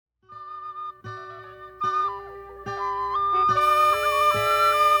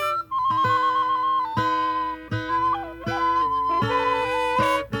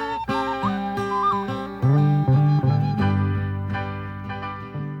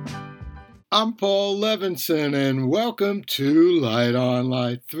I'm Paul Levinson, and welcome to Light on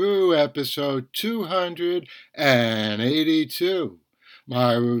Light Through, episode 282,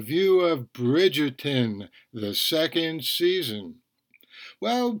 my review of Bridgerton, the second season.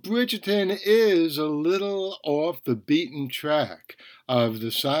 Well, Bridgerton is a little off the beaten track of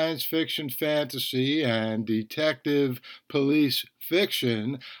the science fiction, fantasy, and detective police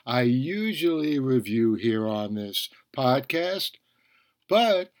fiction I usually review here on this podcast,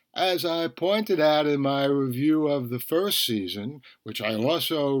 but as I pointed out in my review of the first season, which I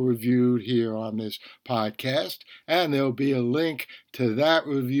also reviewed here on this podcast, and there'll be a link to that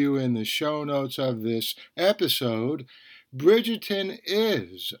review in the show notes of this episode, Bridgerton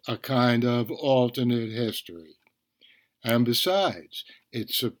is a kind of alternate history. And besides,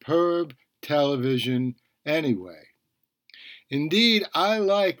 it's superb television anyway. Indeed, I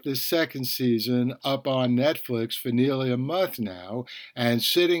like the second season up on Netflix for nearly a month now and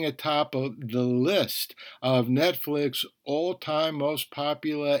sitting atop of the list of Netflix all-time most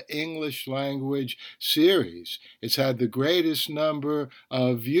popular English language series. It's had the greatest number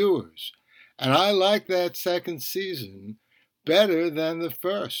of viewers. And I like that second season better than the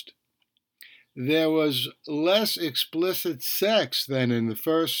first. There was less explicit sex than in the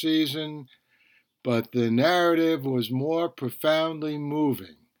first season, but the narrative was more profoundly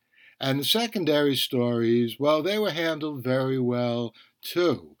moving. And the secondary stories, well, they were handled very well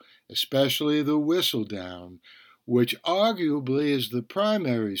too, especially the Whistledown, which arguably is the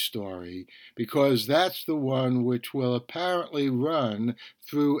primary story because that's the one which will apparently run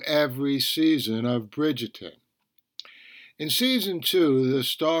through every season of Bridgerton. In season 2, the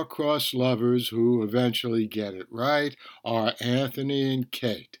star-crossed lovers who eventually get it right are Anthony and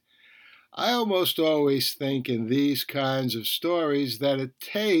Kate. I almost always think in these kinds of stories that it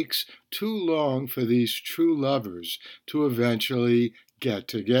takes too long for these true lovers to eventually get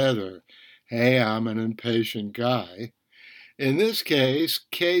together. Hey, I'm an impatient guy. In this case,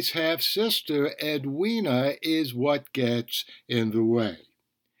 Kate's half-sister, Edwina, is what gets in the way.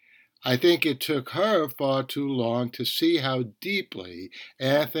 I think it took her far too long to see how deeply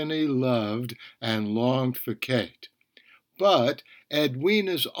Anthony loved and longed for Kate. But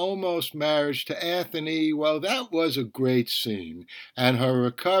Edwina's almost marriage to Anthony, well, that was a great scene. And her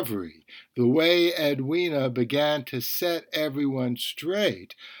recovery, the way Edwina began to set everyone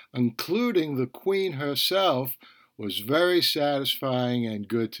straight, including the Queen herself, was very satisfying and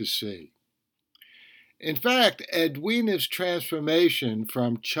good to see. In fact, Edwina's transformation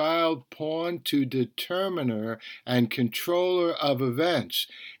from child pawn to determiner and controller of events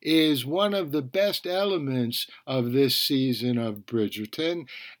is one of the best elements of this season of Bridgerton,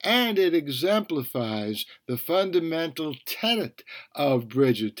 and it exemplifies the fundamental tenet of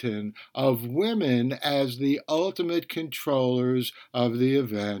Bridgerton of women as the ultimate controllers of the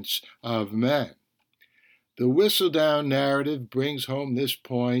events of men. The Whistledown narrative brings home this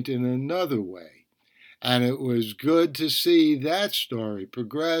point in another way. And it was good to see that story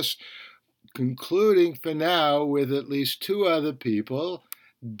progress, concluding for now with at least two other people,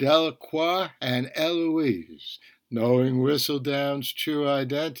 Delacroix and Eloise, knowing Whistledown's true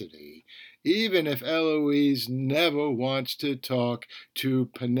identity, even if Eloise never wants to talk to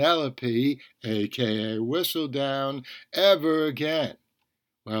Penelope, aka Whistledown, ever again.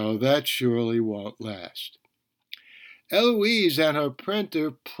 Well, that surely won't last. Eloise and her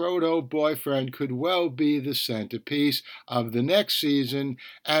printer proto-boyfriend could well be the centerpiece of the next season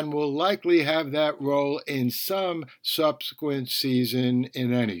and will likely have that role in some subsequent season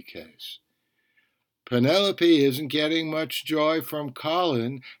in any case. Penelope isn't getting much joy from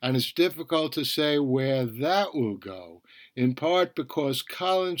Colin, and it's difficult to say where that will go, in part because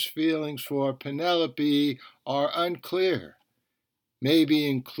Colin's feelings for Penelope are unclear, maybe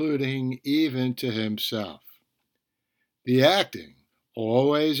including even to himself. The acting,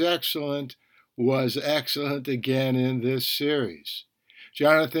 always excellent, was excellent again in this series.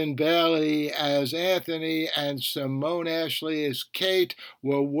 Jonathan Bailey as Anthony and Simone Ashley as Kate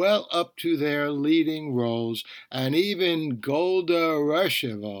were well up to their leading roles, and even Golda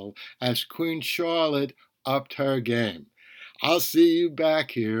Rosheuvel as Queen Charlotte upped her game. I'll see you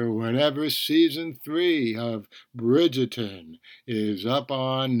back here whenever season 3 of Bridgerton is up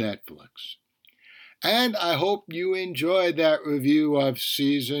on Netflix. And I hope you enjoyed that review of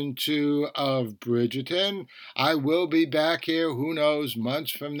Season 2 of Bridgerton. I will be back here, who knows, months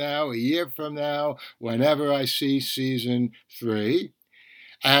from now, a year from now, whenever I see Season 3.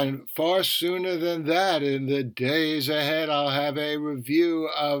 And far sooner than that, in the days ahead, I'll have a review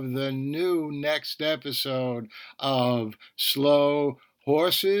of the new next episode of Slow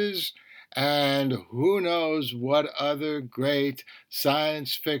Horses and who knows what other great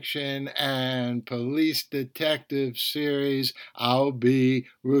science fiction and police detective series I'll be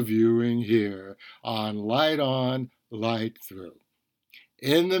reviewing here on Light On, Light Through.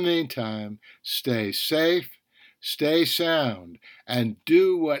 In the meantime, stay safe, stay sound, and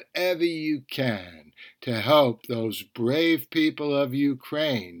do whatever you can to help those brave people of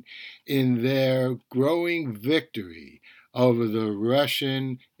Ukraine in their growing victory over the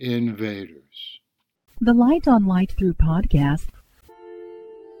Russian invaders. The Light on Light Through podcast.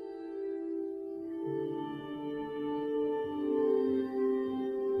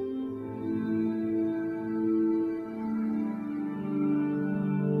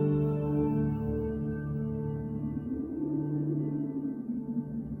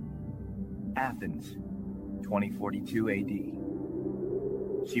 Athens, 2042 AD.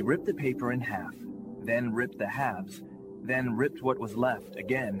 She ripped the paper in half, then ripped the halves, then ripped what was left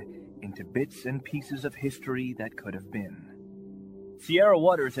again into bits and pieces of history that could have been. Sierra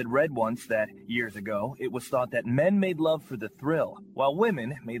Waters had read once that, years ago, it was thought that men made love for the thrill, while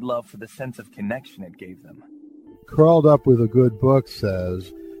women made love for the sense of connection it gave them. Curled Up with a Good Book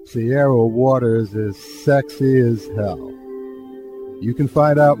says, Sierra Waters is sexy as hell. You can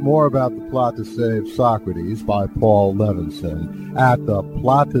find out more about The Plot to Save Socrates by Paul Levinson at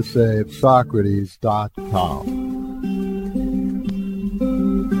theplottoSaveSocrates.com.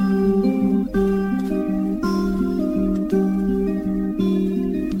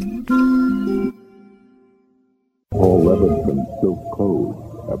 Paul Levinson Silk Code,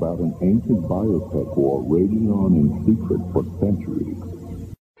 about an ancient biotech war raging on in secret for centuries.